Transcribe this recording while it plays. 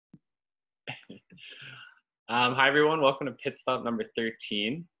Hi everyone, welcome to pit stop number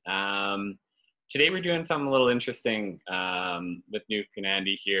 13. Today we're doing something a little interesting with Nuke and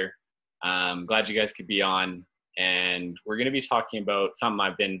Andy here. Glad you guys could be on, and we're going to be talking about something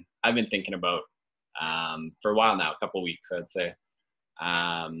I've been thinking about for a while now, a couple weeks I'd say.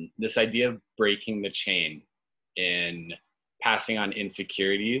 This idea of breaking the chain in passing on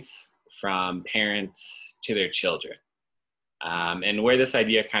insecurities from parents to their children. And where this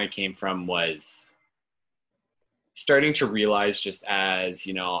idea kind of came from was starting to realize, just as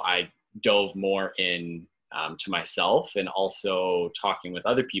I dove more in to myself, and also talking with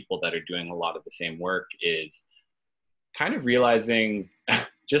other people that are doing a lot of the same work, is kind of realizing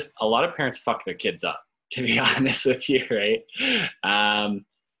just a lot of parents fuck their kids up, to be honest with you, right?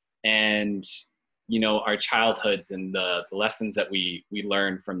 And our childhoods and the lessons that we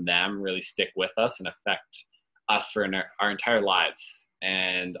learn from them really stick with us and affect us for our entire lives.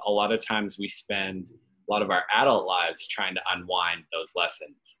 And a lot of times we spend a lot of our adult lives trying to unwind those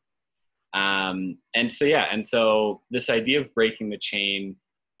lessons. And so this idea of breaking the chain,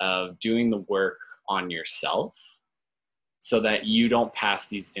 of doing the work on yourself so that you don't pass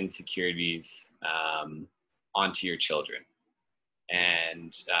these insecurities onto your children.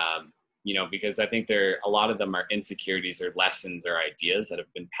 And because I think a lot of them are insecurities or lessons or ideas that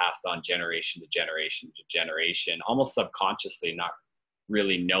have been passed on generation to generation to generation, almost subconsciously, not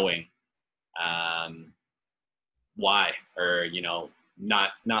really knowing why, or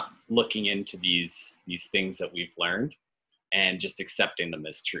not looking into these things that we've learned and just accepting them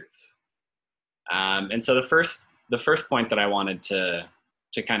as truths. And so the first point that I wanted to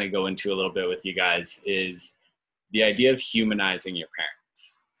kind of go into a little bit with you guys is the idea of humanizing your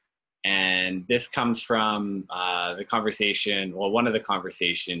parents. And this comes from one of the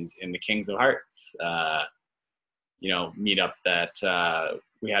conversations in the Kings of Hearts meetup that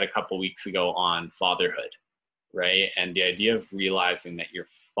we had a couple weeks ago on fatherhood, right? And the idea of realizing that your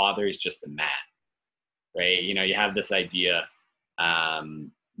father is just a man, right? You have this idea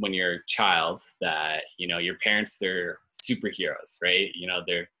when you're a child that, your parents, they're superheroes, right?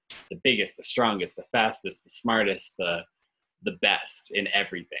 They're the biggest, the strongest, the fastest, the smartest, the best in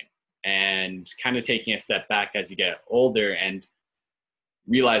everything. And kind of taking a step back as you get older and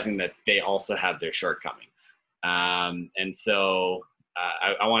realizing that they also have their shortcomings. And so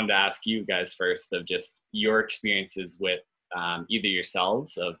I wanted to ask you guys first of just your experiences with either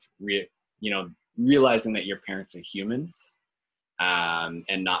yourselves of realizing that your parents are humans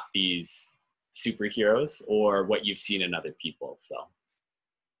and not these superheroes, or what you've seen in other people. So.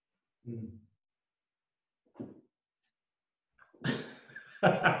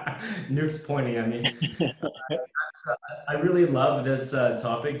 Nuke's pointing at me. I really love this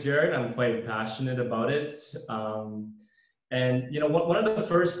topic, Jared. I'm quite passionate about it. And one of the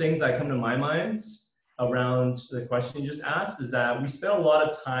first things that come to my mind around the question you just asked is that we spend a lot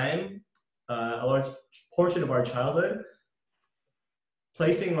of time, a large portion of our childhood,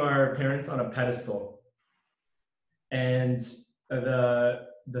 placing our parents on a pedestal. And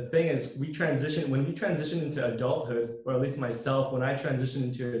the thing is, when we transition into adulthood, or at least myself, when I transitioned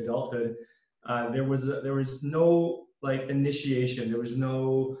into adulthood, there was no initiation, there was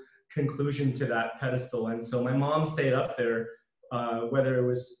no conclusion to that pedestal. And so my mom stayed up there, whether it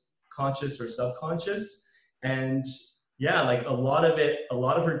was conscious or subconscious. And yeah, a lot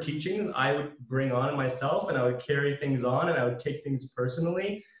of her teachings I would bring on myself, and I would carry things on, and I would take things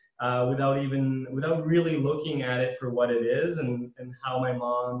personally. Without really looking at it for what it is, and how my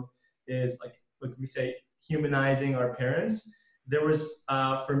mom is, like we say, humanizing our parents. There was,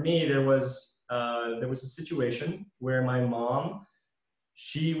 for me, there was a situation where my mom,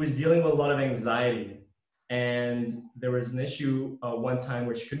 she was dealing with a lot of anxiety, and there was an issue one time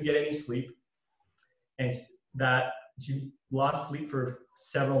where she couldn't get any sleep, and that she lost sleep for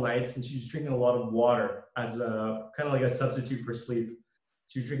several nights, and she was drinking a lot of water as a kind of like a substitute for sleep.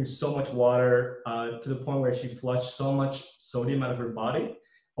 She was drinking so much water to the point where she flushed so much sodium out of her body,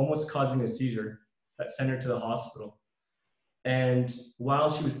 almost causing a seizure that sent her to the hospital. And while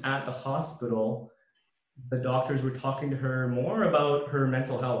she was at the hospital, the doctors were talking to her more about her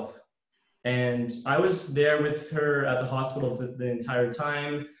mental health. And I was there with her at the hospital the entire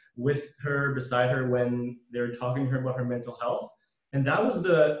time, with her, beside her, when they were talking to her about her mental health. And that was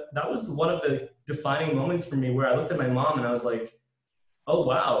one of the defining moments for me, where I looked at my mom and I was like, oh,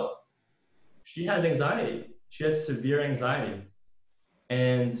 wow, she has anxiety. She has severe anxiety.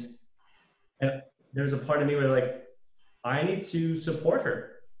 And there's a part of me where I need to support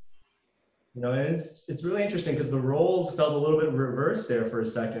her. And it's really interesting because the roles felt a little bit reversed there for a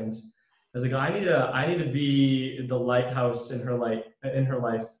second. I was like, I need to be the lighthouse in her life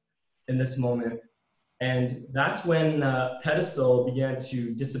in this moment. And that's when pedestal began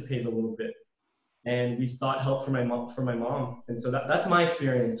to dissipate a little bit. And we sought help from my mom. And so that's my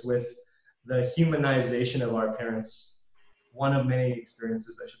experience with the humanization of our parents. One of many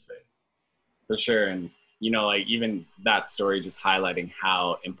experiences, I should say. For sure. And, like even that story just highlighting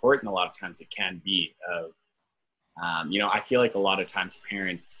how important a lot of times it can be. I feel like a lot of times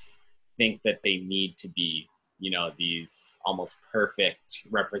parents think that they need to be, these almost perfect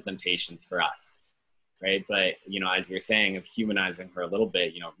representations for us. Right. But, as you're saying, of humanizing her a little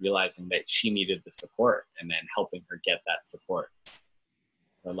bit, realizing that she needed the support and then helping her get that support.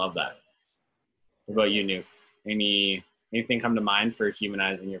 I love that. What about you, Nuke? Anything come to mind for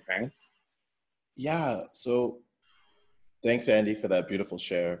humanizing your parents? Yeah. So thanks, Andy, for that beautiful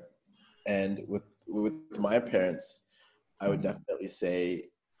share. And with my parents, I would definitely say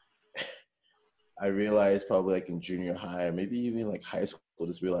I realized probably like in junior high or maybe even like high school,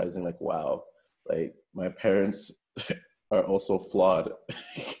 just realizing like, wow, like my parents are also flawed.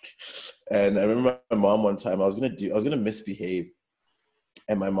 And I remember my mom one time, I was gonna misbehave,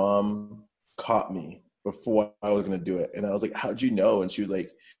 and my mom caught me before I was gonna do it. And I was like, how'd you know? And she was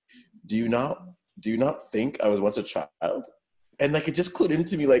like, do you not think I was once a child? And like it just clued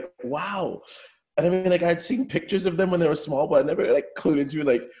into me like, wow. And I mean, like I'd seen pictures of them when they were small, but I never like clued into it.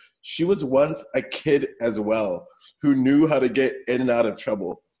 Like she was once a kid as well, who knew how to get in and out of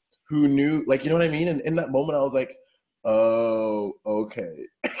trouble, who knew, like, you know what I mean? And in that moment, I was like, oh, okay,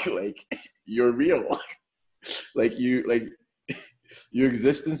 like you're real, like your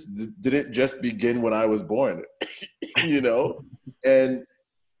existence didn't just begin when I was born, you know, and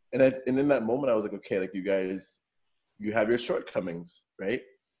and in that moment, I was like, okay, like you guys, you have your shortcomings, right?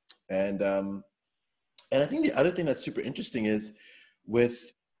 And and I think the other thing that's super interesting is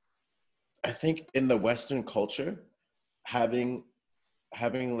with, I think in the Western culture, having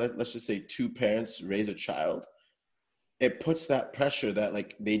let's just say two parents raise a child, it puts that pressure that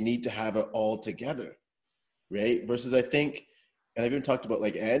like they need to have it all together, right? Versus I think, and I've even talked about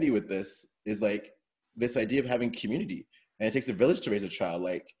like Andy with this, is like this idea of having community, and it takes a village to raise a child.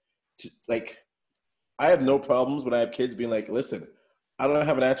 Like I have no problems when I have kids being like, listen, I don't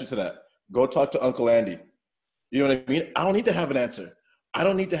have an answer to that. Go talk to Uncle Andy. You know what I mean? I don't need to have an answer. I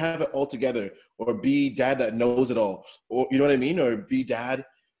don't need to have it all together or be dad that knows it all. Or you know what I mean? Or be dad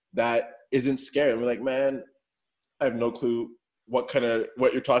that isn't scared. I'm like, man, I have no clue what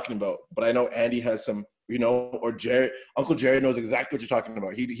you're talking about. But I know Andy has some, or Jared, Uncle Jared knows exactly what you're talking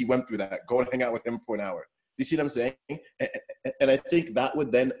about. He went through that. Go and hang out with him for an hour. Do you see what I'm saying? And I think that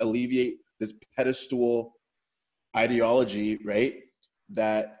would then alleviate this pedestal ideology, right?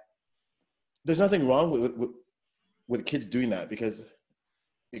 That there's nothing wrong with kids doing that because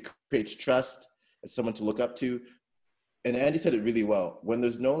it creates trust as someone to look up to. And Andy said it really well. When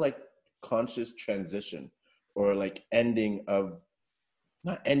there's no like conscious transition or like ending of,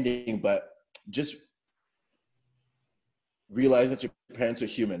 not ending, but just realize that your parents are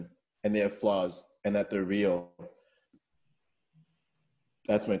human and they have flaws and that they're real.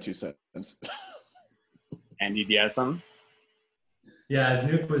 That's my 2 cents. Andy, do you have some? Yeah, as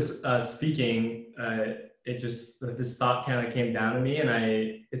Nuke was speaking, it just this thought kind of came down to me, and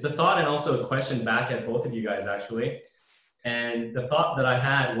it's a thought and also a question back at both of you guys actually. And the thought that I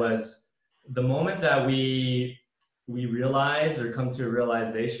had was the moment that we realize or come to a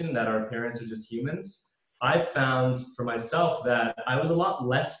realization that our parents are just humans, I found for myself that I was a lot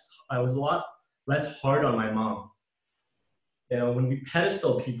less hard on my mom. You know, when we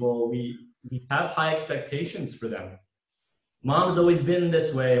pedestal people, we have high expectations for them. Mom's always been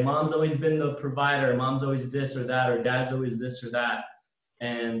this way. Mom's always been the provider. Mom's always this or that, or dad's always this or that.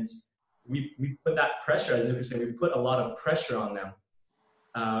 And we put that pressure, as Nick was saying, we put a lot of pressure on them,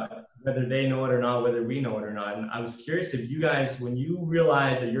 whether they know it or not, whether we know it or not. And I was curious if you guys, when you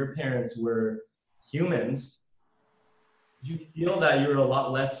realized that your parents were humans, did you feel that you were a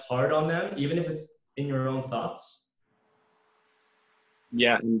lot less hard on them, even if it's in your own thoughts?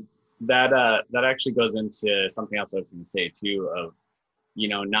 Yeah, and that actually goes into something else I was going to say too, of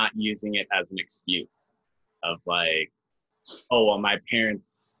not using it as an excuse of like, oh well, my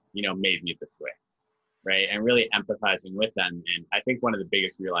parents made me this way, right? And really empathizing with them. And I think one of the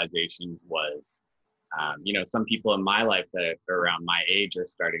biggest realizations was some people in my life that are around my age are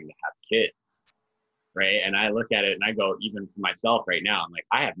starting to have kids, right? And I look at it and I go, even for myself right now, I'm like,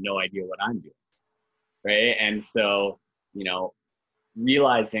 I have no idea what I'm doing, right? And so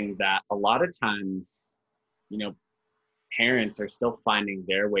realizing that a lot of times, parents are still finding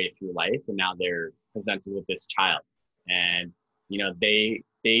their way through life, and now they're presented with this child, and they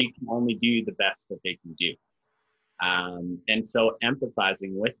can only do the best that they can do. And so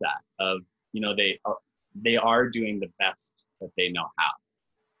empathizing with that of, they they are doing the best that they know how,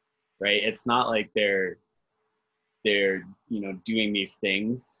 right? It's not like they're doing these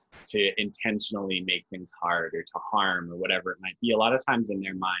things to intentionally make things hard or to harm or whatever it might be. A lot of times in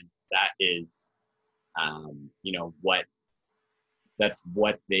their mind, that is what that's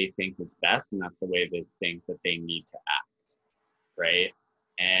what they think is best, and that's the way they think that they need to act, right?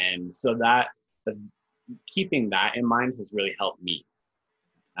 And so that keeping that in mind has really helped me.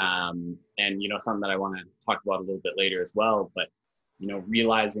 And something that I want to talk about a little bit later as well, but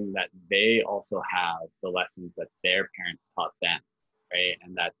realizing that they also have the lessons that their parents taught them, right?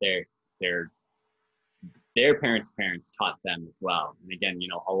 And that their parents taught them as well. And again,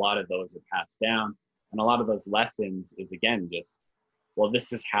 a lot of those are passed down, and a lot of those lessons is again just, well,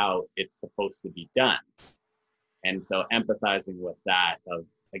 this is how it's supposed to be done. And so empathizing with that of,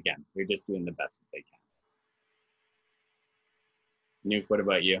 again, they're just doing the best that they can. Nuke, what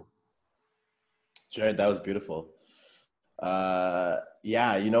about you? Jared, that was beautiful. Yeah,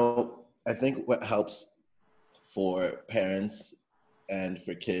 I think what helps for parents and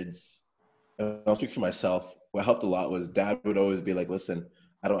for kids, and I'll speak for myself, what helped a lot was dad would always be like, listen,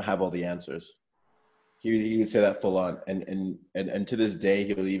 I don't have all the answers. He would say that full on. And to this day,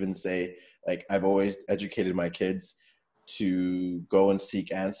 he'll even say, like, I've always educated my kids to go and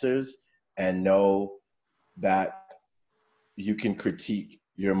seek answers and know that you can critique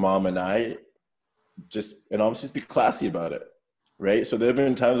your mom and I and obviously just be classy about it, right? So there have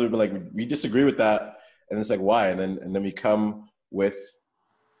been times where we've been like, we disagree with that, and it's like, why? And then we come with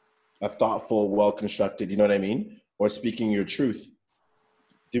a thoughtful, well-constructed, you know what I mean? Or speaking your truth.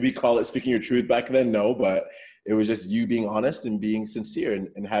 Did we call it speaking your truth back then? No, but it was just you being honest and being sincere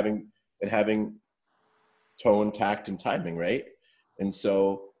and having tone, tact, and timing, right? And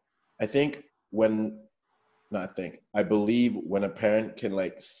so I think I believe when a parent can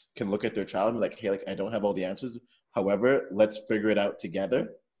look at their child and be like, hey, like, I don't have all the answers. However, let's figure it out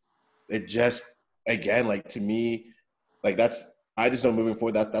together. It just, again, like, to me, like, I just know moving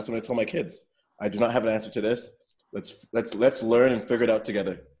forward, that's what I tell my kids. I do not have an answer to this. Let's learn and figure it out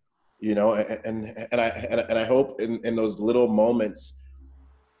together. And I hope in those little moments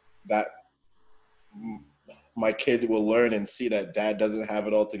that my kid will learn and see that dad doesn't have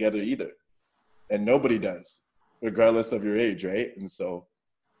it all together either. And nobody does, regardless of your age, right? And so,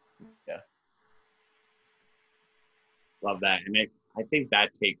 yeah. Love that. And I think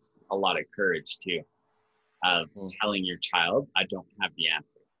that takes a lot of courage too, of telling your child, I don't have the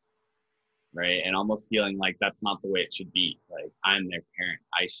answer, right? And almost feeling like that's not the way it should be. Like, I'm their parent.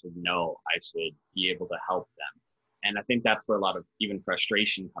 I should know. I should be able to help them. And I think that's where a lot of even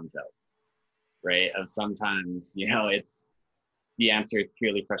frustration comes out, right? Of sometimes, it's the answer is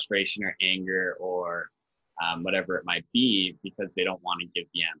purely frustration or anger or whatever it might be, because they don't want to give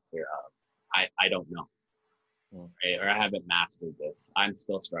the answer of, I don't know, right? Or I haven't mastered this. I'm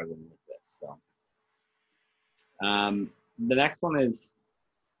still struggling with this. So the next one is,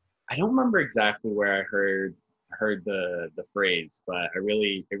 I don't remember exactly where I heard the phrase, but it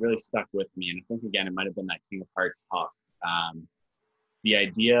really stuck with me. And I think, again, it might have been that King of Hearts talk. The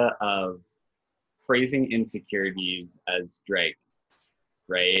idea of phrasing insecurities as dragons,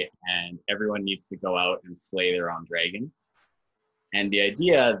 right? And everyone needs to go out and slay their own dragons. And the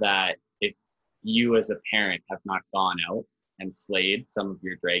idea that if you as a parent have not gone out and slayed some of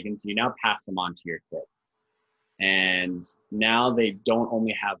your dragons, you now pass them on to your kid. And now they don't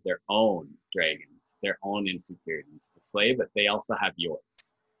only have their own dragons, their own insecurities to slay, but they also have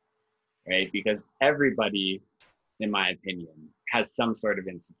yours, right? Because everybody, in my opinion, has some sort of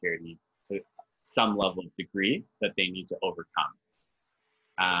insecurity to some level of degree that they need to overcome.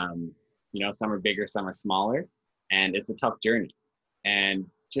 Some are bigger, some are smaller, and it's a tough journey. And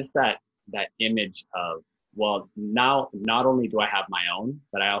just that image of, well, now not only do I have my own,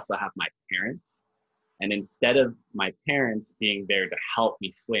 but I also have my parents. And instead of my parents being there to help me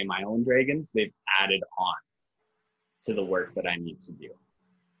slay my own dragons, they've added on to the work that I need to do.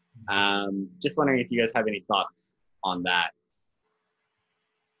 Just wondering if you guys have any thoughts on that.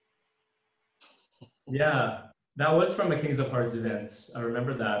 Yeah, that was from a Kings of Hearts event. I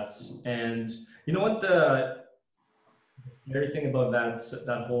remember that. And you know what the scary thing about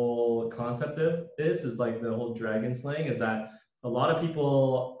that whole concept is like the whole dragon slaying is that a lot of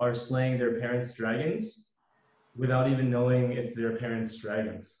people are slaying their parents' dragons without even knowing it's their parents'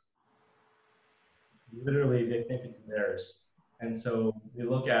 dragons. Literally, they think it's theirs. And so they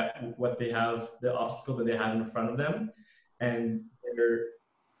look at what they have, the obstacle that they have in front of them, and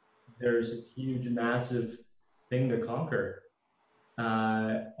there's this huge, massive thing to conquer.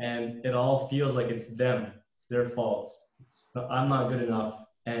 And it all feels like it's them, it's their fault. I'm not good enough.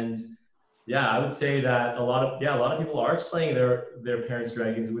 And Yeah, I would say that a lot of people are slaying their parents'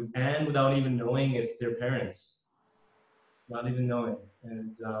 dragons and without even knowing it's their parents, not even knowing.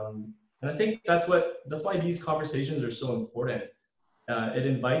 And I think that's why these conversations are so important. It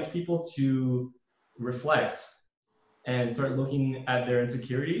invites people to reflect and start looking at their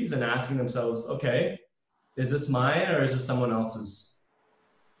insecurities and asking themselves, okay, is this mine or is this someone else's?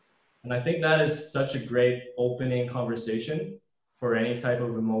 And I think that is such a great opening conversation for any type of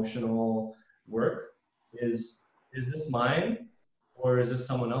emotional work. Is this mine or is this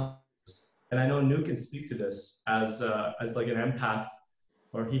someone else? And I know Nuke can speak to this as like an empath,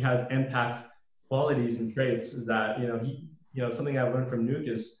 or he has empath qualities and traits. Is that something I've learned from Nuke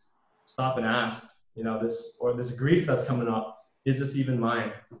is stop and ask. This grief that's coming up, is this even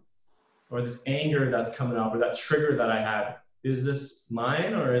mine? Or this anger that's coming up, or that trigger that I had, is this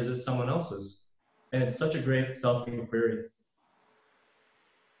mine or is this someone else's? And it's such a great self-inquiry.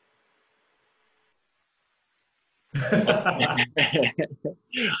 I,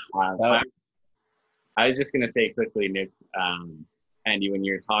 I was just going to say quickly, Nick, Andy, when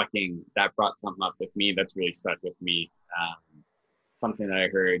you're talking, that brought something up with me that's really stuck with me. Something that I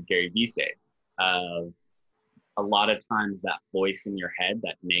heard Gary Vee say. A lot of times that voice in your head,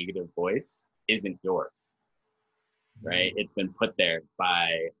 that negative voice, isn't yours, right? It's been put there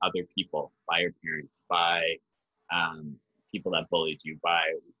by other people, by your parents, by people that bullied you, by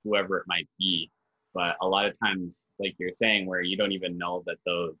whoever it might be. But a lot of times, like you're saying, where you don't even know that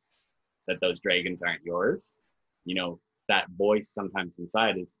those dragons aren't yours, you know, that voice sometimes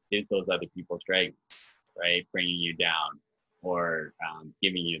inside is those other people's dragons, right? Bringing you down or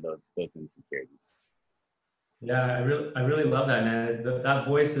giving you those insecurities. Yeah, I really love that, man. That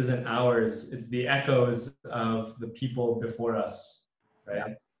voice isn't ours. It's the echoes of the people before us, Yeah,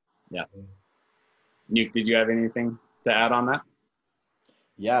 right? yeah. Nuke, did you have anything to add on that?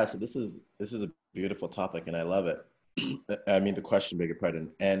 Yeah, so this is a beautiful topic, and I love it. I mean, the question, beg your pardon.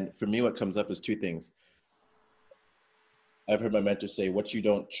 And for me, what comes up is two things. I've heard my mentor say, what you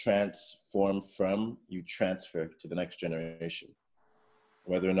don't transform from, you transfer to the next generation,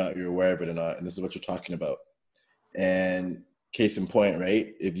 whether or not you're aware of it or not. And this is what you're talking about. And case in point,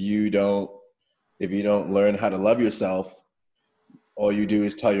 right? If you don't learn how to love yourself, all you do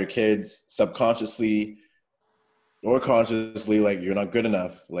is tell your kids subconsciously or consciously, like, you're not good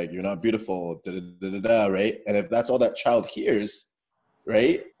enough, like, you're not beautiful, da, da, da, da, da, right? And if that's all that child hears,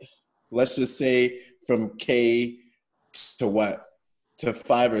 right? Let's just say from K to what? To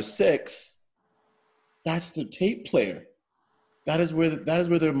 5 or 6, that's the tape player. That is where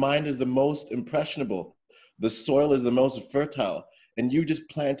their mind is the most impressionable. The soil is the most fertile. And you just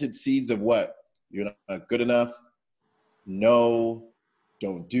planted seeds of what? You're not good enough. No,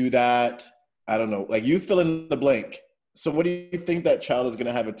 don't do that. I don't know. Like, you fill in the blank. So what do you think that child is going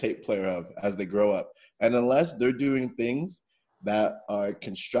to have a tape player of as they grow up? And unless they're doing things that are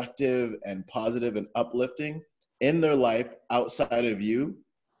constructive and positive and uplifting in their life outside of you,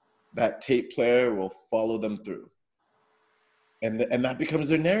 that tape player will follow them through. And that becomes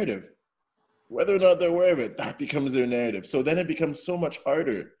their narrative. Whether or not they're aware of it, that becomes their narrative. So then it becomes so much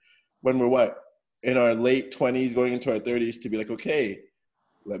harder when we're what? In our late 20s, going into our 30s, to be like, okay,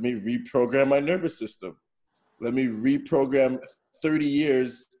 let me reprogram my nervous system. Let me reprogram 30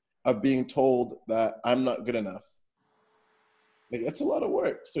 years of being told that I'm not good enough. Like, that's a lot of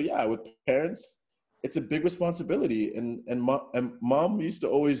work. So yeah, with parents, it's a big responsibility. And mom used to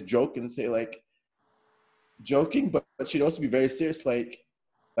always joke and say, like, joking, but she'd also be very serious, like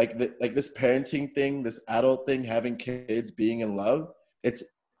this parenting thing, this adult thing, having kids, being in love, it's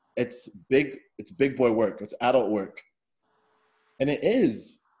it's big boy work, it's adult work. And it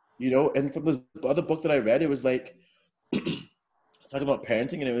is, and from this other book that I read, it was like it's talking about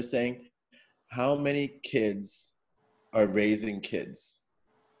parenting, and it was saying how many kids are raising kids,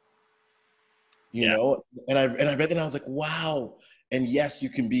 Yeah, and I read that and I was like, wow. And yes, you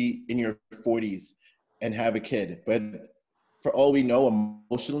can be in your 40s and have a kid, but for all we know,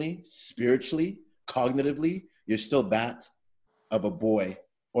 emotionally, spiritually, cognitively, you're still that of a boy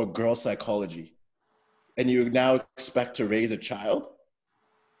or girl psychology. And you now expect to raise a child?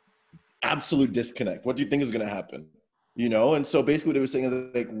 Absolute disconnect. What do you think is going to happen? And so basically what they were saying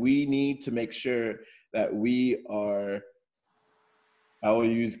is, like, we need to make sure that we are, I will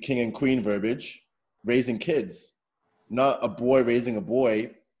use king and queen verbiage, raising kids, not a boy raising a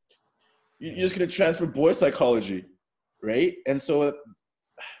boy. You're just going to transfer boy psychology, right? And so,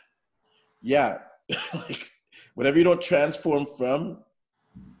 yeah, like, whatever you don't transform from,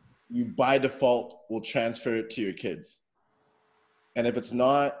 you by default will transfer it to your kids. And if it's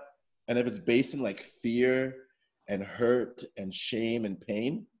not, and if it's based in like fear and hurt and shame and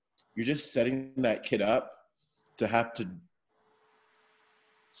pain, you're just setting that kid up to have to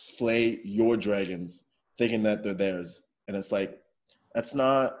slay your dragons, thinking that they're theirs. And it's like, that's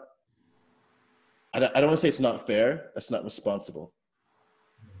not, I don't want to say it's not fair. That's not responsible.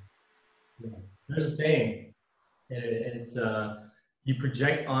 Yeah. There's a saying, and it's you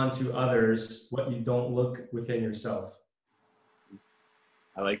project onto others what you don't look within yourself.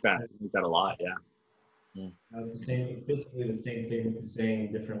 I like that. I like that a lot. Yeah. It's the same. It's basically the same thing with saying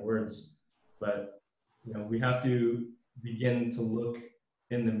in different words, but we have to begin to look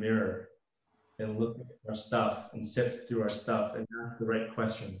in the mirror and look at our stuff and sift through our stuff and ask the right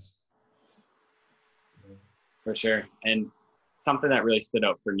questions. For sure. And something that really stood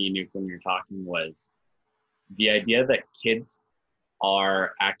out for me, Nuke, when you were talking was the idea that kids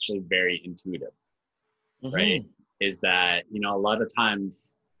are actually very intuitive, right? Is that, a lot of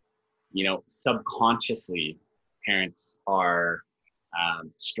times, subconsciously parents are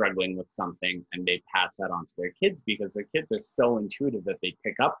struggling with something and they pass that on to their kids because their kids are so intuitive that they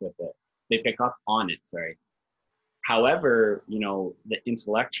pick up with it. They pick up on it, sorry. However, the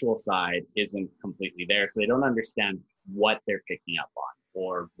intellectual side isn't completely there. So they don't understand what they're picking up on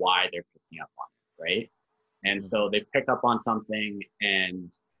or why they're picking up on it, right? And so they pick up on something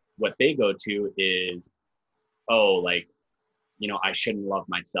and what they go to is, oh, like, I shouldn't love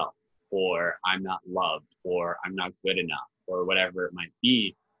myself, or I'm not loved, or I'm not good enough, or whatever it might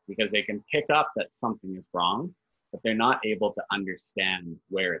be, because they can pick up that something is wrong, but they're not able to understand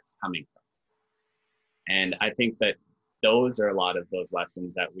where it's coming from. And I think that those are a lot of those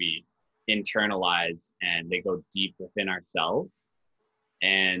lessons that we internalize and they go deep within ourselves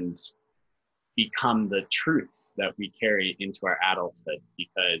and become the truths that we carry into our adulthood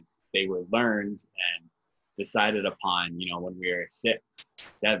because they were learned and decided upon, when we were 6,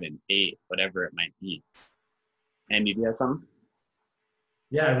 7, 8, whatever it might be. Andy, do you have something?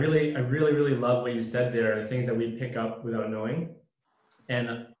 Yeah, I really love what you said there, the things that we pick up without knowing. And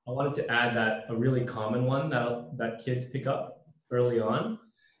I wanted to add that a really common one that kids pick up early on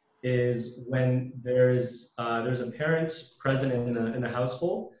is when there's a parent present in the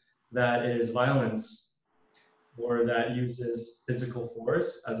household that is violence or that uses physical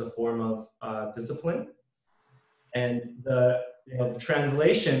force as a form of discipline. And the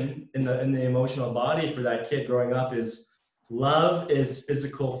translation in the emotional body for that kid growing up is love is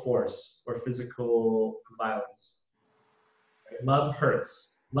physical force or physical violence. Love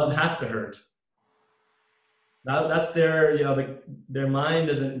hurts. Love has to hurt. That's their, their mind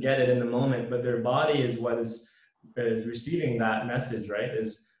doesn't get it in the moment, but their body is what is receiving that message, right?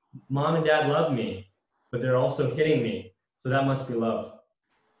 Is mom and dad love me, but they're also hitting me. So that must be love.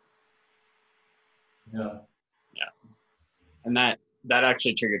 Yeah. Yeah. And that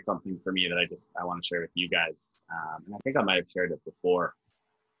actually triggered something for me that I want to share with you guys. And I think I might have shared it before,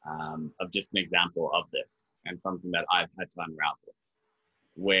 of just an example of this and something that I've had to unravel.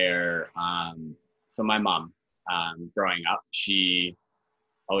 Where, so my mom, growing up, she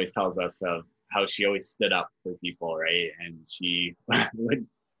always tells us of how she always stood up for people, right? And she would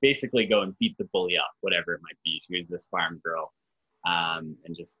basically go and beat the bully up, whatever it might be. She was this farm girl, and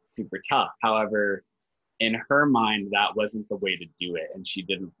just super tough. However, in her mind, that wasn't the way to do it. And she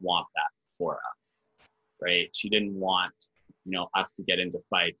didn't want that for us, right? She didn't want, us to get into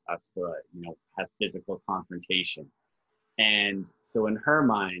fights, us to, have physical confrontation. And so in her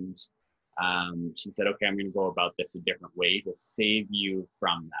mind, she said, okay, I'm going to go about this a different way to save you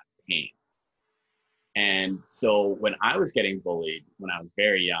from that pain. And so when I was getting bullied, when I was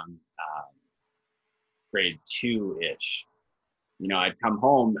very young, grade 2-ish, I'd come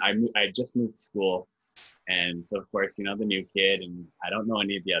home, I just moved to school. And so of course, the new kid, and I don't know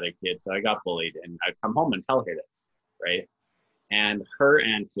any of the other kids. So I got bullied and I'd come home and tell her this, right? And her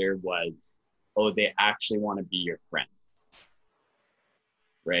answer was, oh, they actually want to be your friend.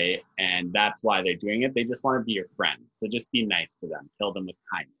 Right? And that's why they're doing it. They just want to be your friend. So just be nice to them, kill them with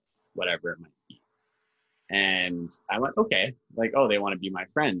kindness, whatever it might be. And I went, okay, like, oh, they want to be my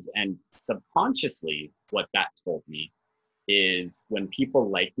friends. And subconsciously, what that told me is when people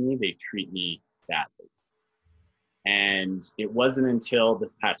like me, they treat me badly. And it wasn't until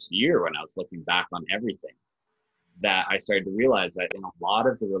this past year when I was looking back on everything that I started to realize that in a lot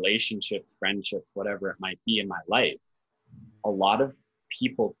of the relationships, friendships, whatever it might be in my life, a lot of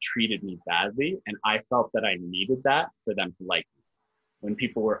people treated me badly, and I felt that I needed that for them to like me. When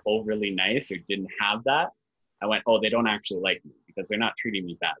people were overly nice or didn't have that, I went, oh, they don't actually like me because they're not treating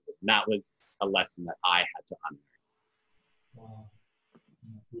me badly. And that was a lesson that I had to unlearn. Wow.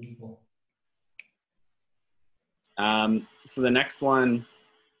 Beautiful. So the next one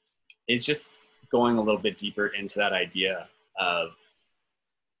is just going a little bit deeper into that idea of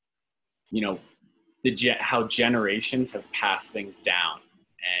you know, how generations have passed things down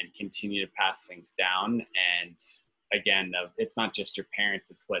and continue to pass things down. And again, it's not just your parents,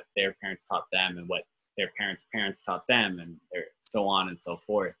 it's what their parents taught them and what their parents taught them, and so on and so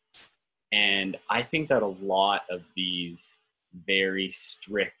forth. And I think that a lot of these very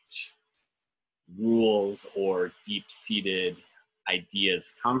strict rules or deep-seated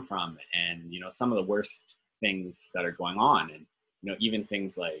ideas come from, and some of the worst things that are going on, and even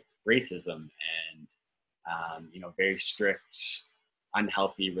things like racism and very strict,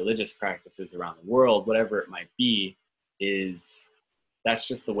 unhealthy religious practices around the world, whatever it might be, that's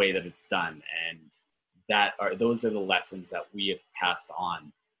just the way that it's done. And those are the lessons that we have passed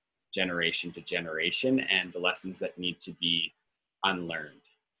on generation to generation, and the lessons that need to be unlearned.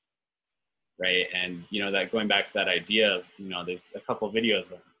 Right. And, that going back to that idea of, there's a couple of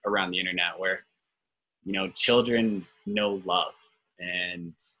videos around the internet where, children know love,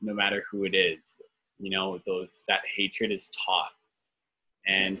 and no matter who it is, that hatred is taught.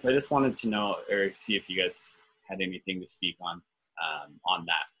 And so I just wanted to know, or see if you guys had anything to speak on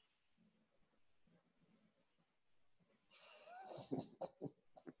that.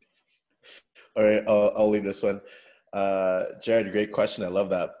 All right, I'll leave this one. Jared, great question. I love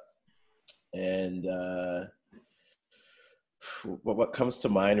that. And what comes to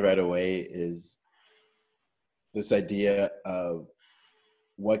mind right away is this idea of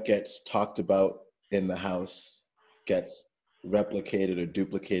what gets talked about in the house gets replicated or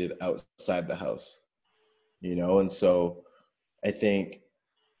duplicated outside the house, And so I think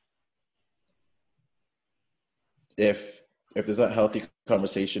if there's a healthy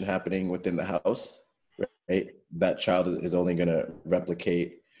conversation happening within the house, right, that child is only going to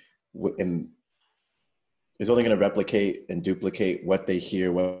replicate and duplicate what they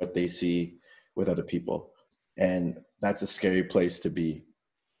hear, what they see with other people. And that's a scary place to be,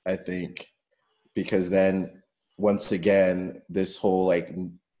 I think, because then once again, this whole like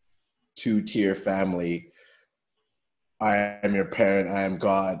two-tier family, I am your parent, I am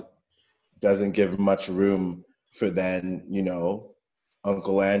God, doesn't give much room for then,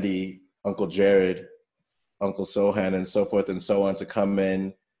 Uncle Andy, Uncle Jared, Uncle Sohan, and so forth and so on to come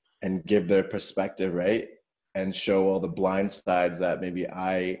in and give their perspective, right? And show all the blind sides that maybe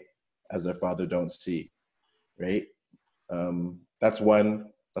I, as their father, don't see, right? That's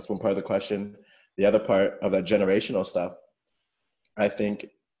one part of the question. The other part of that generational stuff, I think,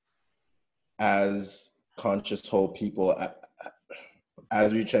 as conscious whole people,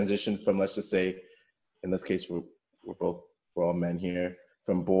 as we transition from, let's just say, in this case, we're all men here,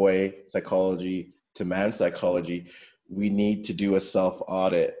 from boy psychology to man psychology, we need to do a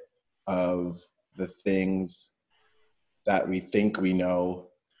self-audit of the things that we think we know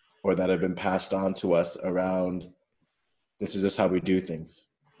or that have been passed on to us around, this is just how we do things.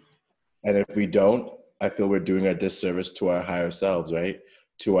 And if we don't, I feel we're doing a disservice to our higher selves, right?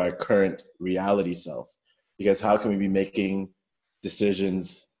 To our current reality self. Because how can we be making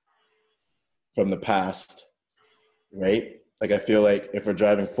decisions from the past, right? Like, I feel like if we're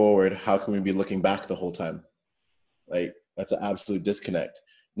driving forward, how can we be looking back the whole time? Like, that's an absolute disconnect.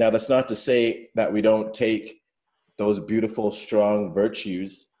 Now, that's not to say that we don't take those beautiful, strong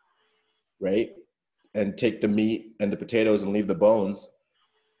virtues, right? And take the meat and the potatoes and leave the bones.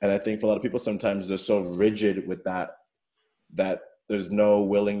 And I think for a lot of people, sometimes they're so rigid with that there's no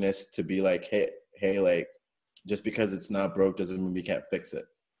willingness to be like, hey, like, just because it's not broke doesn't mean we can't fix it.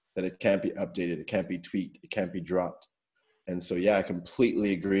 That it can't be updated, it can't be tweaked, it can't be dropped. And so, yeah, I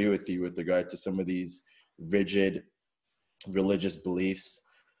completely agree with you with regard to some of these rigid religious beliefs,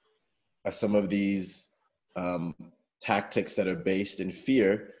 some of these tactics that are based in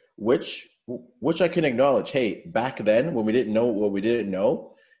fear, which I can acknowledge. Hey, back then when we didn't know what we didn't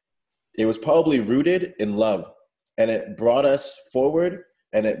know, it was probably rooted in love, and it brought us forward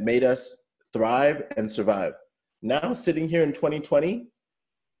and it made us thrive and survive. Now, sitting here in 2020,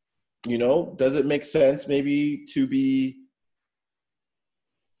 does it make sense maybe to be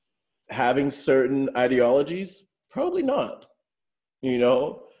having certain ideologies? Probably not.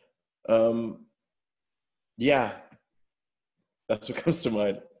 Yeah, that's what comes to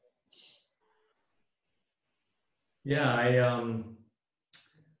mind. Yeah,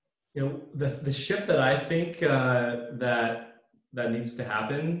 the shift that I think that needs to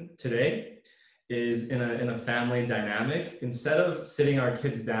happen today is in a family dynamic. Instead of sitting our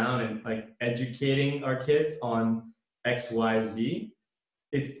kids down and like educating our kids on X, Y, Z,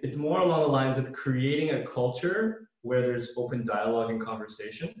 it's more along the lines of creating a culture where there's open dialogue and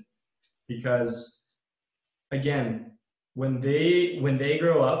conversation. Because again, when they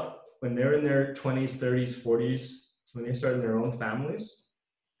grow up, when they're in their 20s, 30s, 40s, when they start in their own families,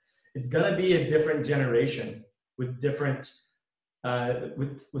 it's gonna be a different generation with different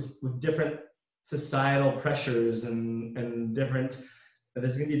with different societal pressures and different.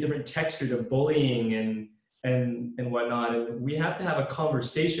 There's gonna be a different texture to bullying and whatnot. And we have to have a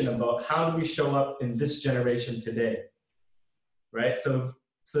conversation about how do we show up in this generation today, right? So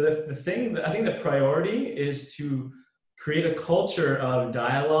the thing that I think the priority is to create a culture of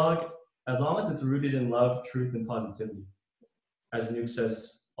dialogue, as long as it's rooted in love, truth, and positivity, as Nuke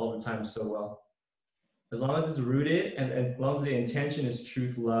says all the time so well. As long as it's rooted and as long as the intention is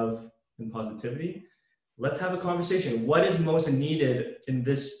truth, love, and positivity, let's have a conversation. What is most needed in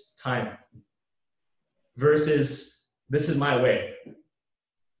this time versus this is my way?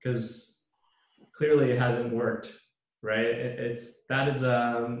 Because clearly it hasn't worked, right? That is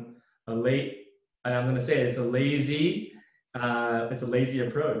a late, and I'm going to say it's a lazy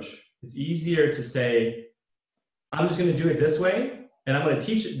approach. It's easier to say, I'm just going to do it this way, and I'm going to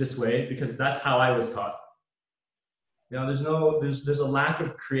teach it this way because that's how I was taught. You know, there's a lack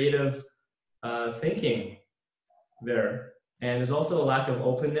of creative thinking there, and there's also a lack of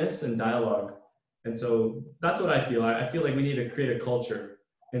openness and dialogue. And so that's what I feel. I feel like we need to create a culture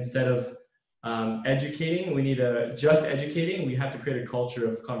instead of educating. We need to just educating. We have to create a culture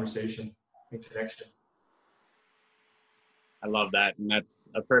of conversation and connection. I love that, and that's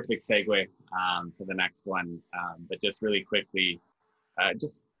a perfect segue for the next one. But just really quickly,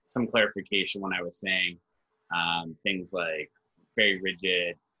 just some clarification when I was saying things like very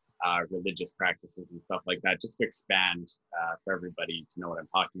rigid religious practices and stuff like that, just to expand for everybody to know what I'm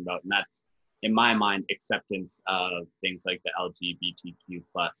talking about. And that's, in my mind, acceptance of things like the LGBTQ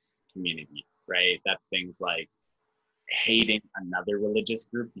plus community, right? That's things like hating another religious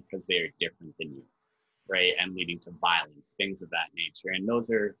group because they are different than you, right? And leading to violence, things of that nature. And those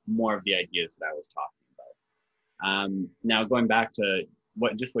are more of the ideas that I was talking about. Now, going back to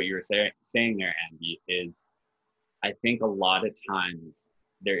what you were saying there, Andy, is I think a lot of times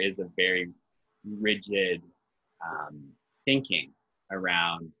there is a very rigid thinking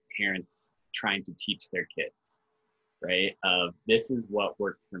around parents trying to teach their kids, right? Of this is what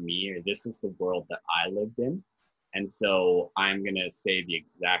worked for me, or this is the world that I lived in. And so I'm going to say the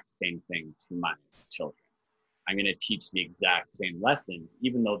exact same thing to my children. I'm going to teach the exact same lessons,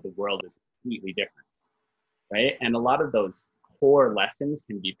 even though the world is completely different, right? And a lot of those core lessons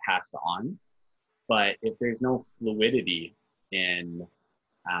can be passed on, but if there's no fluidity in,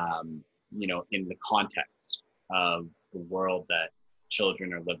 in the context of the world that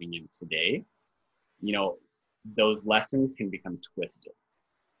children are living in today, those lessons can become twisted.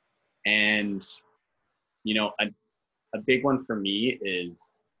 And, a big one for me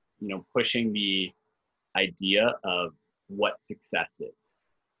is, pushing the idea of what success is,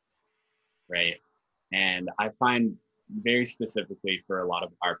 right? And I find very specifically for a lot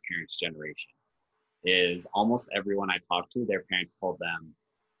of our parents' generation is almost everyone I talk to, their parents told them,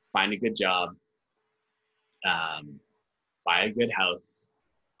 find a good job, buy a good house,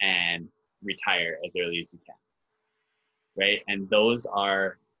 and retire as early as you can, right? And those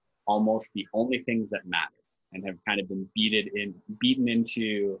are almost the only things that matter and have kind of been beaten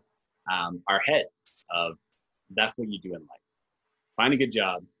into our heads of that's what you do in life. Find a good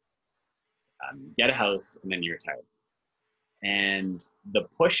job, get a house, and then you retire. And the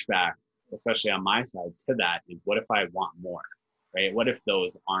pushback, especially on my side to that, is what if I want more, right? What if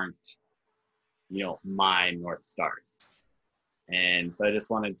those aren't, my North Stars? And so I just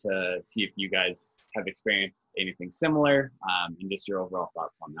wanted to see if you guys have experienced anything similar, and just your overall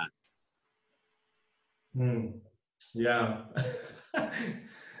thoughts on that. Yeah.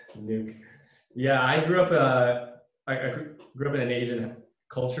 Nuke. Yeah, I grew up. I grew up in an Asian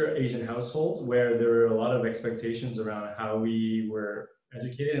culture, Asian household, where there were a lot of expectations around how we were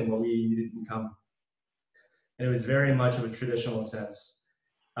educated and what we needed to become. And it was very much of a traditional sense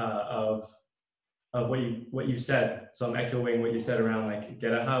of what you said. So I'm echoing what you said around like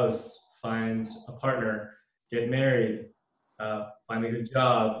get a house, find a partner, get married, find a good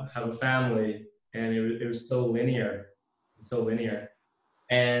job, have a family, and it was so linear,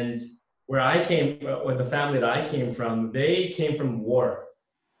 And where I came, with the family that I came from, they came from war,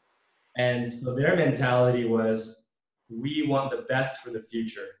 and so their mentality was, we want the best for the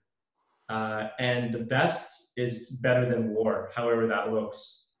future, and the best is better than war, however that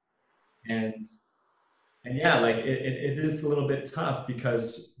looks, and yeah, like it is a little bit tough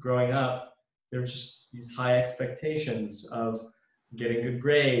because growing up, there's just these high expectations of getting good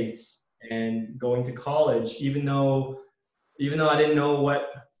grades and going to college, even though I didn't know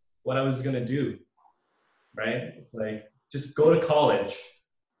what I was gonna do, right? It's like, just go to college,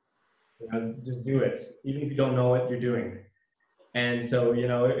 just do it, even if you don't know what you're doing. And so,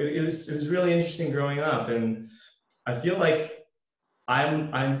 it was really interesting growing up. And I feel like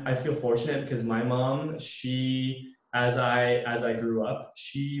I feel fortunate because my mom, as I grew up,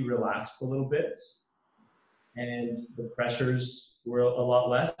 she relaxed a little bit and the pressures were a lot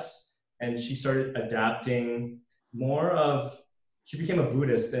less. And she started adapting more of, she became a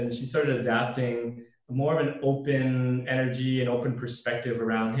Buddhist and she started adapting more of an open energy and open perspective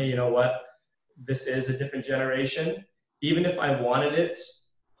around, hey, you know what? This is a different generation. Even if I wanted it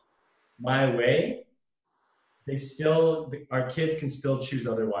my way, our kids can still choose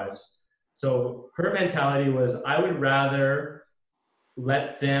otherwise. So her mentality was, I would rather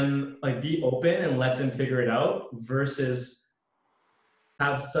let them like be open and let them figure it out versus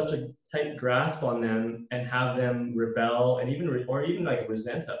have such a tight grasp on them and have them rebel and even like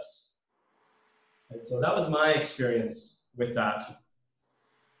resent us. And so that was my experience with that.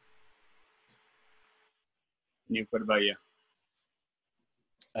 Nuke, what about you?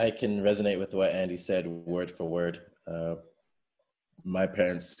 I can resonate with what Andy said word for word. My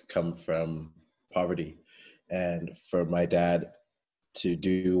parents come from poverty, and for my dad to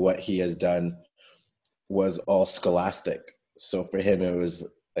do what he has done was all scholastic. So for him, it was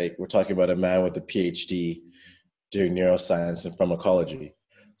like, we're talking about a man with a PhD doing neuroscience and pharmacology.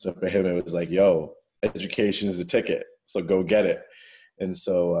 So for him, it was like, yo, education is the ticket, so go get it. And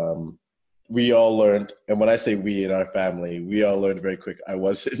so we all learned, and when I say we in our family, we all learned very quick. I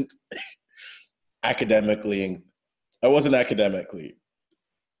wasn't academically, I wasn't academically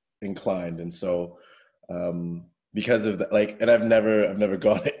inclined, and so because of that, like, and I've never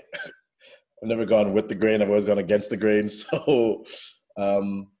gone, I've never gone with the grain. I've always gone against the grain. So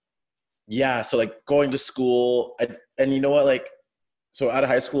yeah, so like going to school, and you know what, like, so out of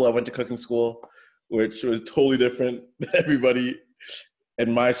high school, I went to cooking school, which was totally different than everybody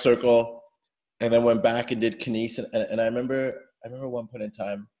in my circle, and then went back and did kines. And I remember one point in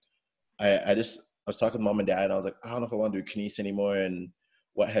time, I was talking to mom and dad, and I was like, I don't know if I want to do kines anymore, and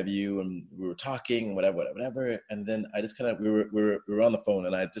what have you, and we were talking, and whatever. And then I just kind of, we were on the phone,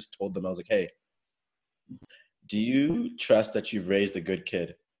 and I just told them, I was like, hey, do you trust that you've raised a good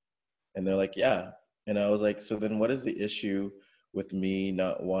kid? And they're like, yeah. And I was like, so then what is the issue with me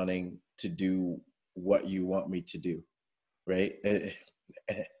not wanting to do what you want me to do, right?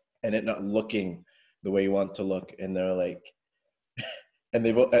 And it not looking the way you want to look. And they're like, and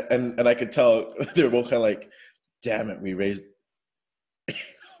they both, and I could tell they were both kind of like, damn it, we raised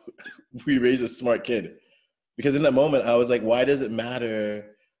a smart kid. Because in that moment, I was like, why does it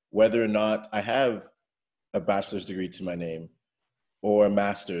matter whether or not I have a bachelor's degree to my name or a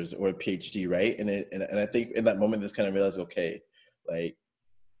master's or a PhD, right? And I think in that moment, this kind of realized, okay, like,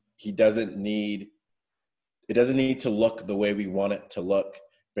 it doesn't need to look the way we want it to look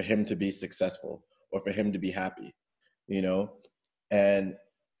for him to be successful or for him to be happy, you know? And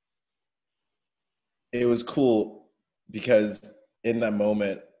it was cool because in that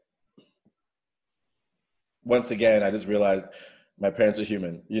moment, once again, I just realized my parents are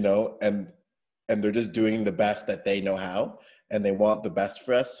human, you know, and they're just doing the best that they know how, and they want the best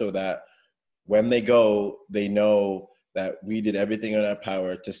for us so that when they go, they know that we did everything in our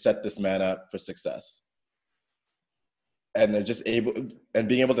power to set this man up for success. And they're just able, and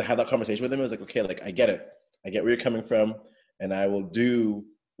being able to have that conversation with them is like, okay, like, I get it. I get where you're coming from, and I will do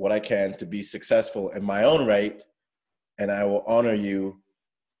what I can to be successful in my own right, and I will honor you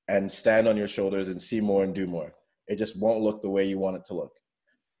and stand on your shoulders and see more and do more. It just won't look the way you want it to look.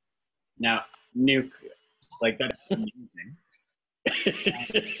 Now, Nuke, like, that's amazing.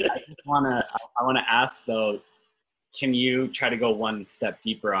 I wanna ask though, can you try to go one step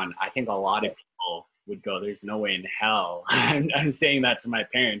deeper on, I think a lot of people would go, there's no way in hell. I'm saying that to my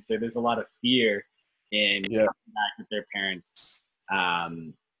parents. So there's a lot of fear in coming back with their parents,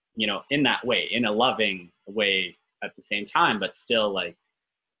 you know, in that way, in a loving way at the same time, but still, like,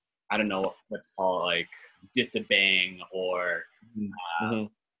 I don't know what to call it, like disobeying or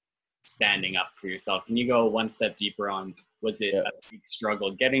standing up for yourself. Can you go one step deeper on, was it a big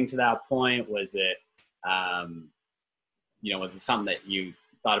struggle getting to that point? Was it, you know, was it something that you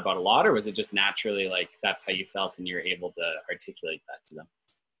thought about a lot, or was it just naturally like that's how you felt and you're able to articulate that to them?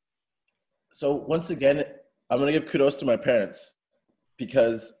 So once again, I'm gonna give kudos to my parents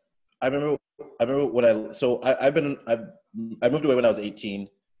because I remember when I moved away when I was 18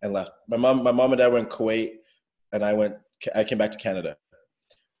 and left. My mom and dad were in Kuwait, and I came back to Canada.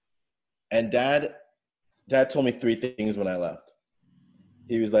 And dad told me three things when I left.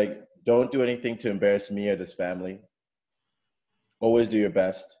 He was like, don't do anything to embarrass me or this family. Always do your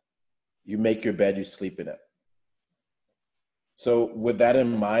best. You make your bed, you sleep in it. So with that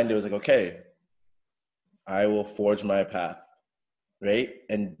in mind, it was like, okay, I will forge my path. right?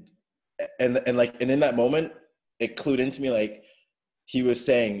 And like, and in that moment, it clued into me, like, he was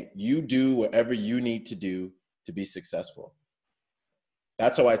saying, you do whatever you need to do to be successful.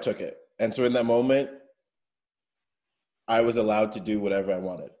 That's how I took it. And so in that moment, I was allowed to do whatever I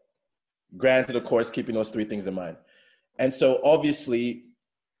wanted. Granted, of course, keeping those three things in mind. And so obviously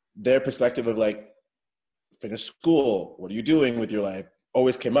their perspective of like, finish school, what are you doing with your life,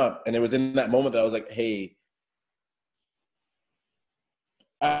 always came up. And it was in that moment that I was like, hey,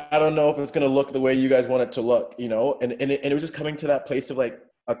 I don't know if it's going to look the way you guys want it to look, you know? And it was just coming to that place of like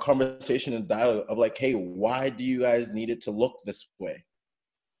a conversation and dialogue of like, hey, why do you guys need it to look this way?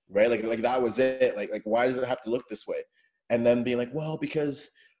 Right? Like that was it. Like, why does it have to look this way? And then being like, well, because,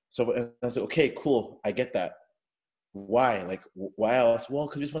 so, and I was like, okay, cool. I get that. Why? Like, why else? Well,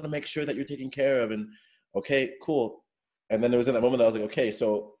 because we just want to make sure that you're taken care of. And okay, cool. And then it was in that moment that I was like, okay,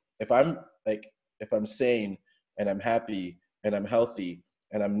 so if I'm sane and I'm happy and I'm healthy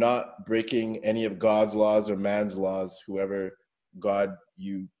and I'm not breaking any of God's laws or man's laws, whoever God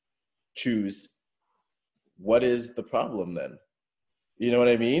you choose, what is the problem then? You know what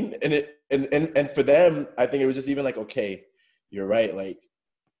I mean? And for them, I think it was just even like, okay, you're right. Like,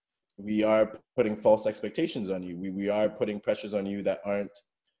 we are putting false expectations on you. We are putting pressures on you that aren't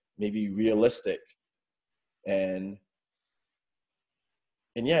maybe realistic. And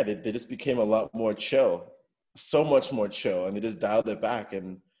yeah, they just became a lot more chill, so much more chill. And they just dialed it back.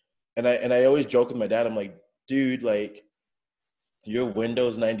 And I always joke with my dad, I'm like, dude, like, you're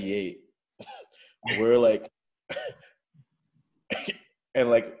Windows 98. We're like, and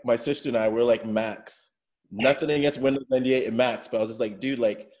like my sister and I, we're like Macs. Nothing against Windows 98 and Macs, but I was just like, dude,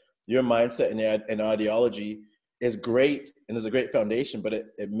 like, your mindset and ideology is great and is a great foundation, but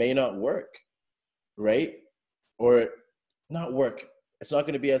it may not work, right? Or not work. It's not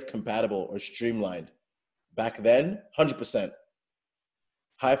going to be as compatible or streamlined. Back then, 100%.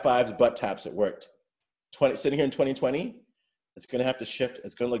 High fives, butt taps, it worked. Sitting here in 2020, it's going to have to shift.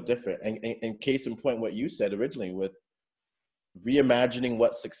 It's going to look different. And case in point, what you said originally with reimagining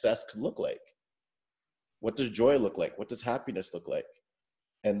what success could look like. What does joy look like? What does happiness look like?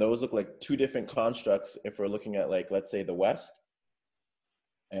 And those look like two different constructs if we're looking at, like, let's say the West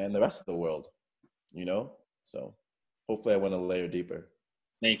and the rest of the world, you know? So hopefully I went a layer deeper.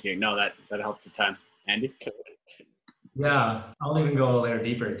 Thank you. No, that helps a ton. Andy? Yeah, I'll even go a layer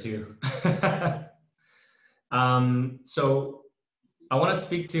deeper too. So I want to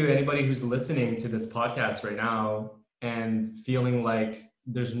speak to anybody who's listening to this podcast right now and feeling like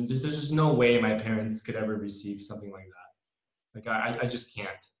there's just no way my parents could ever receive something like that. Like I just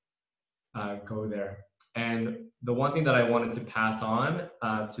can't go there. And the one thing that I wanted to pass on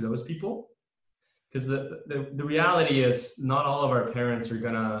to those people, because the reality is not all of our parents are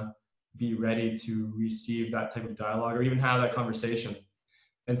gonna be ready to receive that type of dialogue or even have that conversation.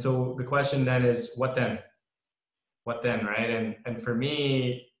 And so the question then is, what then? What then, right? And for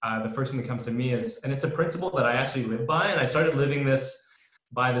me, the first thing that comes to me is, and it's a principle that I actually live by, and I started living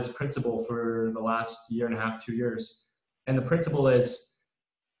by this principle for the last year and a half, 2 years. And the principle is,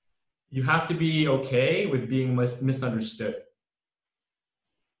 you have to be okay with being misunderstood.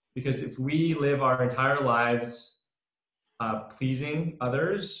 Because if we live our entire lives pleasing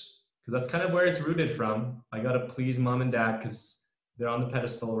others, because that's kind of where it's rooted from. I got to please mom and dad because they're on the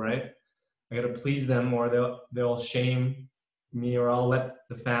pedestal, right? I got to please them or they'll shame me or I'll let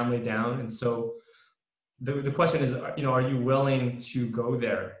the family down. And so the question is, you know, are you willing to go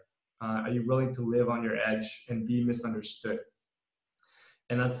there? Are you willing to live on your edge and be misunderstood?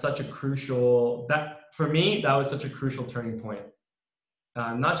 And that's such a crucial, for me, that was such a crucial turning point.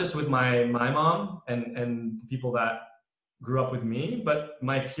 Not just with my mom and the people that grew up with me, but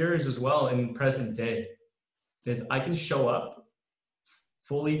my peers as well in present day. Is I can show up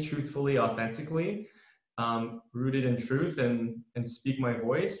fully, truthfully, authentically, rooted in truth and speak my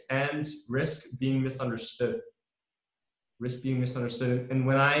voice and risk being misunderstood. Risk being misunderstood. And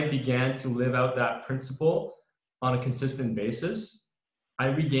when I began to live out that principle on a consistent basis, I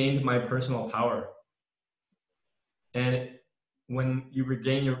regained my personal power. And when you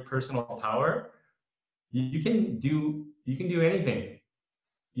regain your personal power, you can do anything.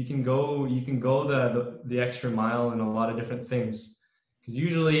 You can go the extra mile in a lot of different things. Because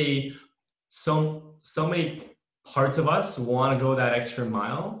usually so many parts of us want to go that extra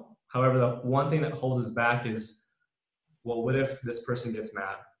mile. However, the one thing that holds us back is, well, what if this person gets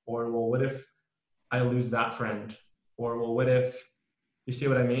mad? Or, well, what if I lose that friend? Or, well, what if, you see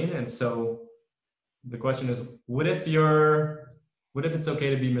what I mean? And so the question is, what if it's okay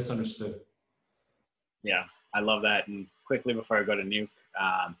to be misunderstood? Yeah, I love that. And quickly before I go to Nuke,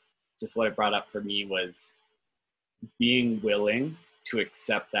 just what it brought up for me was being willing to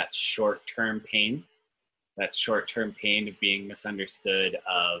accept that short-term pain, of being misunderstood,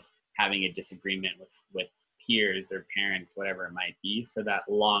 of having a disagreement with peers or parents, whatever it might be, for that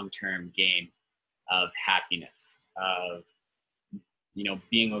long-term gain of happiness, of, you know,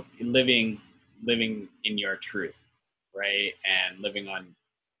 living in your truth, right? And living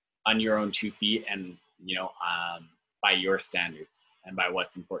on your own 2 feet, and, you know, by your standards and by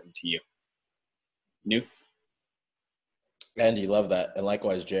what's important to you. Nuke? Andy, love that. And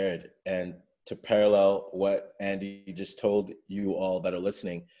likewise, Jared. And to parallel what Andy just told you all that are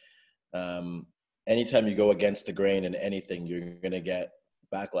listening, anytime you go against the grain in anything, you're going to get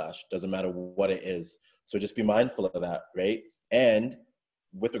backlash. Doesn't matter what it is. So just be mindful of that, right? And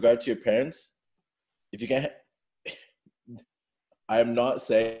with regard to your parents, if you can, I'm not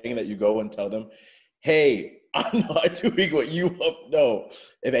saying that you go and tell them, hey, I'm not doing what you want. No.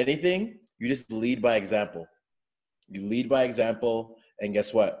 If anything, you just lead by example. You lead by example, and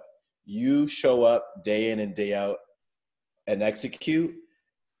guess what? You show up day in and day out and execute,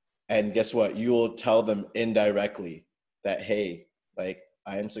 and guess what? You will tell them indirectly that, hey, like,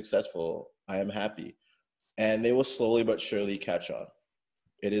 I am successful, I am happy. And they will slowly but surely catch on.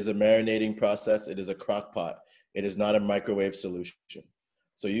 It is a marinating process. It is a crock pot. It is not a microwave solution.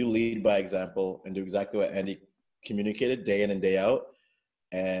 So you lead by example and do exactly what Andy communicated day in and day out.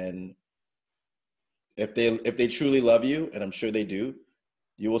 And if they truly love you, and I'm sure they do,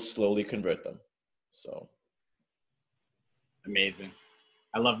 you will slowly convert them. So amazing.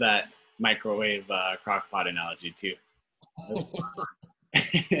 I love that microwave crock pot analogy too.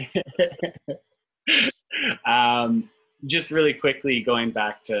 Just really quickly, going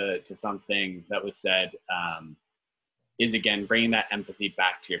back to something that was said, is again bringing that empathy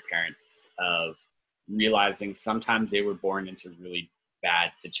back to your parents, of realizing sometimes they were born into really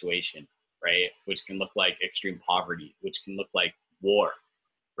bad situation, right? Which can look like extreme poverty, which can look like war,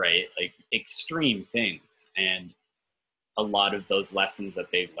 right? Like extreme things. And a lot of those lessons that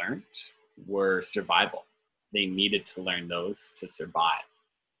they learned were survival. They needed to learn those to survive.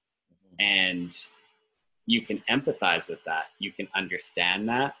 And you can empathize with that. You can understand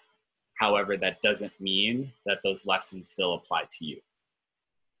that. However, that doesn't mean that those lessons still apply to you,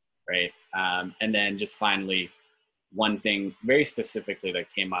 right? And then just finally, one thing very specifically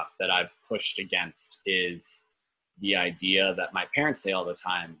that came up that I've pushed against is the idea that my parents say all the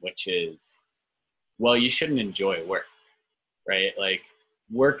time, which is, well, you shouldn't enjoy work, right? Like,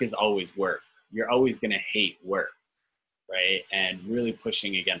 work is always work. You're always going to hate work, right? And really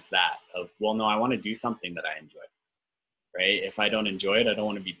pushing against that of, well, no, I want to do something that I enjoy, right? If I don't enjoy it, I don't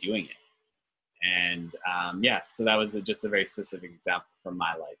want to be doing it. And yeah, so that was just a very specific example from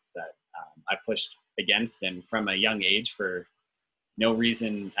my life that I pushed against, and from a young age, for no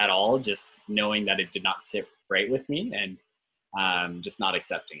reason at all, just knowing that it did not sit right with me, and just not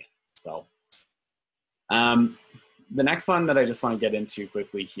accepting it. So the next one that I just want to get into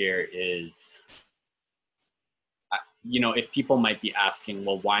quickly here is, you know, if people might be asking,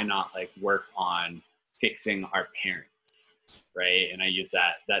 well, why not like work on fixing our parents, right? And I use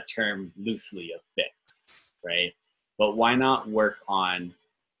that term loosely, of fix, right? But why not work on,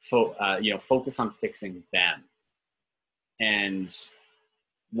 focus on fixing them? And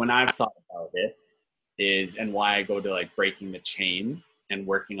when I've thought about it is, and why I go to like breaking the chain and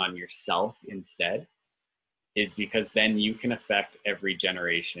working on yourself instead, is because then you can affect every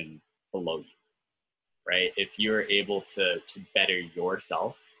generation below you, right? If you're able to better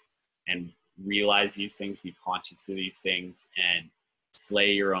yourself and realize these things, be conscious of these things, and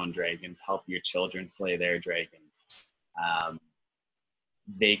slay your own dragons, help your children slay their dragons,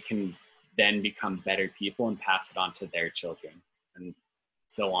 they can then become better people and pass it on to their children, and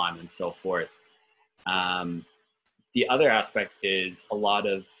so on and so forth. The other aspect is a lot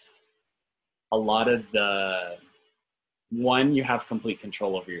of the one, you have complete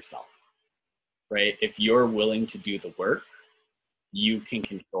control over yourself, right? If you're willing to do the work, you can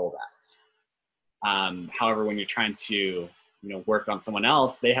control that. However, when you're trying to, work on someone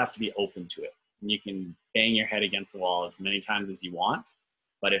else, they have to be open to it. And you can bang your head against the wall as many times as you want,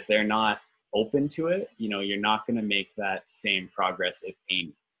 but if they're not open to it, you're not going to make that same progress, if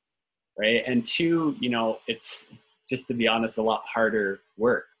any, right? And two, it's, just to be honest, a lot harder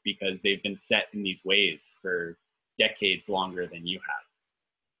work because they've been set in these ways for decades longer than you have,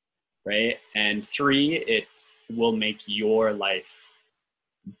 right? And three, it will make your life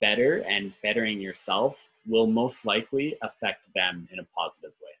better, and bettering yourself will most likely affect them in a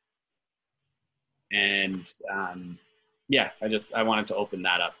positive way. And yeah, I wanted to open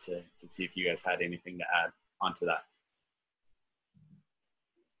that up to see if you guys had anything to add onto that.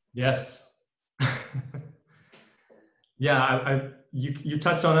 Yes. Yeah, you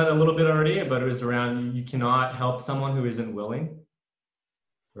touched on it a little bit already, but it was around you cannot help someone who isn't willing,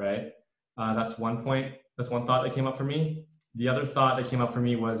 right? That's one point. That's one thought that came up for me. The other thought that came up for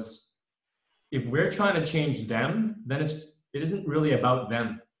me was if we're trying to change them, then it isn't really about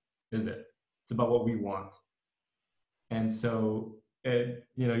them, is it? It's about what we want. And so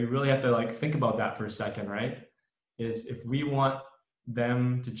you really have to like think about that for a second, right? Is if we want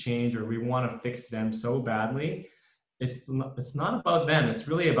them to change or we want to fix them so badly, it's not about them. It's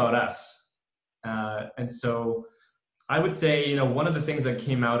really about us. And so I would say, one of the things that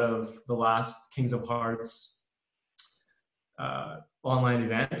came out of the last Kings of Hearts online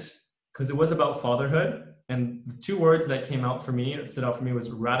event, because it was about fatherhood, and the two words that came out for me, that stood out for me,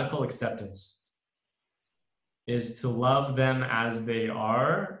 was radical acceptance. Is to love them as they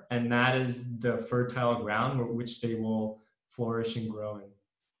are, and that is the fertile ground which they will flourish and grow in.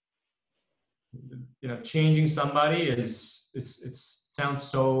 Changing somebody it sounds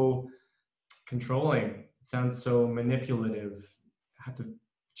so controlling. It sounds so manipulative. Have to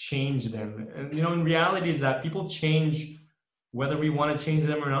change them, and in reality is that people change whether we want to change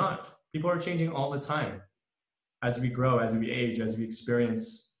them or not. People are changing all the time as we grow, as we age, as we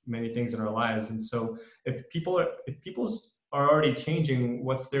experience many things in our lives. And so if people are already changing,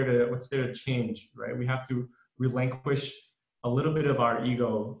 what's there to change, right? We have to relinquish a little bit of our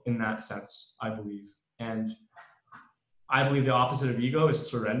ego in that sense, I believe. And I believe the opposite of ego is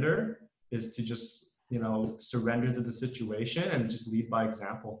surrender, is to just, surrender to the situation and just lead by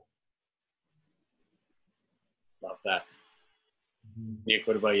example. Love that. Nick,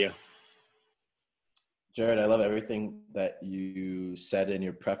 what about you? Jared, I love everything that you said in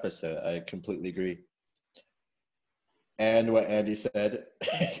your preface. I completely agree. And what Andy said,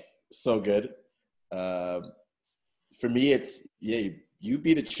 so good. For me, it's, you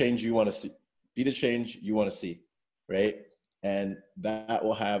be the change you want to see. Be the change you want to see, right? And that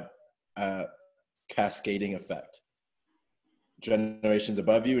will have a cascading effect. Generations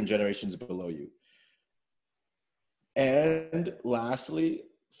above you and generations below you. And lastly,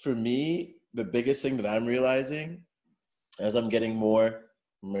 for me, the biggest thing that I'm realizing as I'm getting more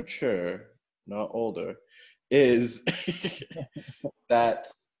mature, not older, is that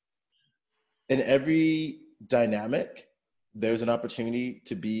in every dynamic, there's an opportunity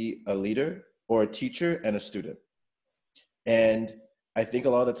to be a leader or a teacher and a student. And I think a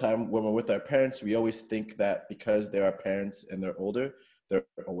lot of the time when we're with our parents, we always think that because they're our parents and they're older, they're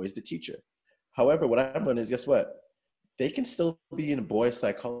always the teacher. However, what I'm learning is, guess what? They can still be in boy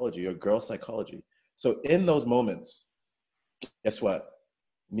psychology or girl psychology. So in those moments, guess what?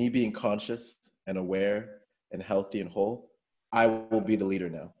 Me being conscious and aware and healthy and whole, I will be the leader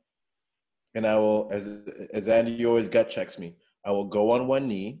now. And I will, as Andy always gut checks me, I will go on one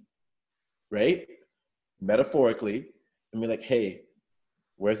knee, right? Metaphorically, and be like, hey,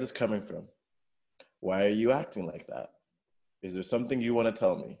 where's this coming from? Why are you acting like that? Is there something you want to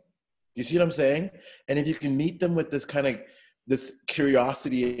tell me? Do you see what I'm saying? And if you can meet them with this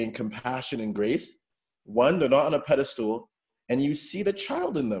curiosity and compassion and grace, one, they're not on a pedestal, and you see the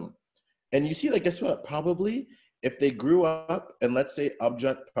child in them. And you see, like, guess what? Probably if they grew up in, let's say,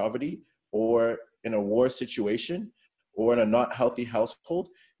 abject poverty or in a war situation or in a not healthy household,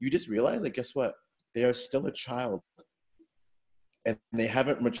 you just realize, like, guess what? They are still a child. And they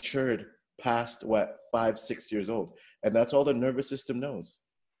haven't matured past, 5, 6 years old. And that's all the nervous system knows.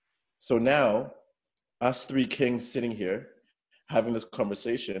 So now, us three kings sitting here having this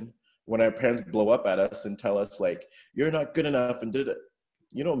conversation, when our parents blow up at us and tell us, like, you're not good enough and did it,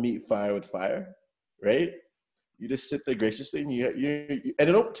 you don't meet fire with fire, right? You just sit there graciously and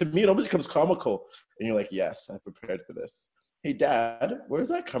to me, it almost becomes comical. And you're like, yes, I prepared for this. Hey, Dad, where's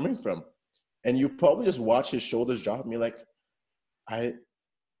that coming from? And you probably just watch his shoulders drop and be like, I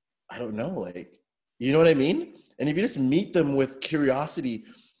don't know, like, you know what I mean? And if you just meet them with curiosity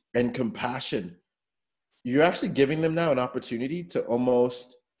and compassion, you're actually giving them now an opportunity to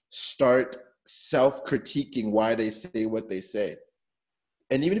almost start self-critiquing why they say what they say.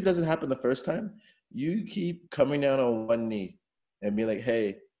 And even if it doesn't happen the first time, you keep coming down on one knee and be like,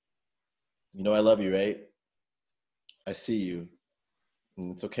 hey, I love you, right? I see you.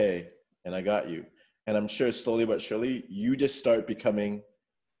 And it's okay. And I got you. And I'm sure slowly but surely, you just start becoming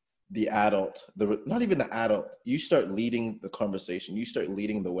the adult, not even the adult. You start leading the conversation. You start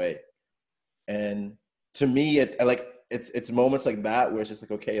leading the way. And to me, it's moments like that where it's just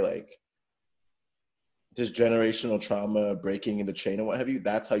like, okay, like, this generational trauma, breaking in the chain and what have you,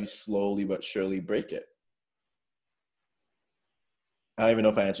 that's how you slowly but surely break it. I don't even know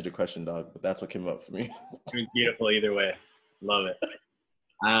if I answered your question, dog, but that's what came up for me. It was beautiful either way. Love it.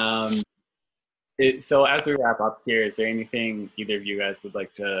 So as we wrap up here, is there anything either of you guys would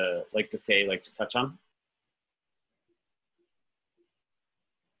like to say, like to touch on?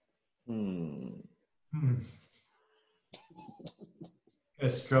 Hmm. Gonna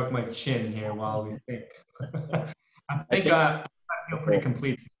stroke my chin here while we think. I think I feel pretty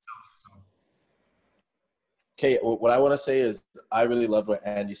complete. So. Okay, what I want to say is I really loved what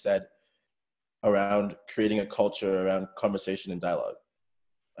Andy said around creating a culture around conversation and dialogue.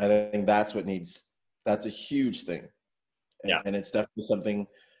 I think that's what needs, that's a huge thing. Yeah. And it's definitely something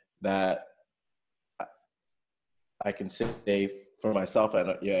that I can say for myself,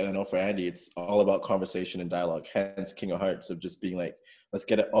 and I know for Andy, it's all about conversation and dialogue, hence King of Hearts, of just being like, let's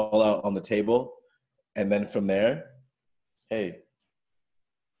get it all out on the table. And then from there, hey,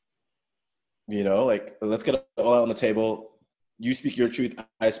 like, let's get it all out on the table. You speak your truth,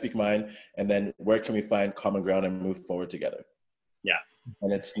 I speak mine. And then where can we find common ground and move forward together? Yeah.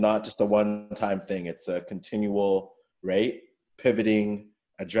 And it's not just a one-time thing. It's a continual, right? Pivoting,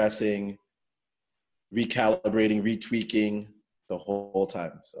 addressing, recalibrating, retweaking the whole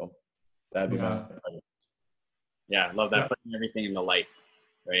time. So that'd be my point. Yeah, I love that. Putting everything in the light,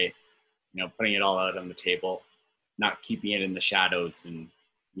 right? Putting it all out on the table, not keeping it in the shadows and,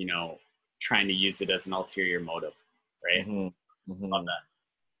 trying to use it as an ulterior motive, right? Mm-hmm. Mm-hmm. Love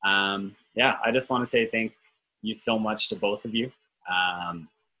that. Yeah, I just want to say thank you so much to both of you.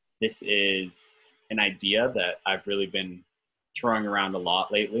 This is an idea that I've really been throwing around a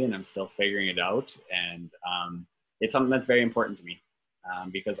lot lately, and I'm still figuring it out. And it's something that's very important to me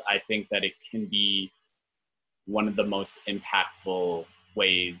because I think that it can be one of the most impactful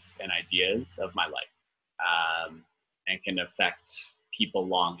ways and ideas of my life, and can affect people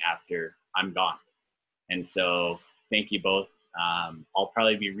long after I'm gone. And so thank you both. I'll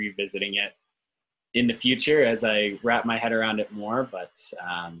probably be revisiting it in the future as I wrap my head around it more, but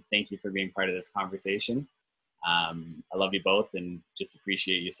thank you for being part of this conversation. I love you both and just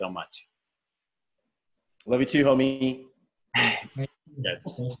appreciate you so much. Love you too, homie.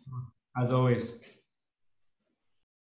 As always.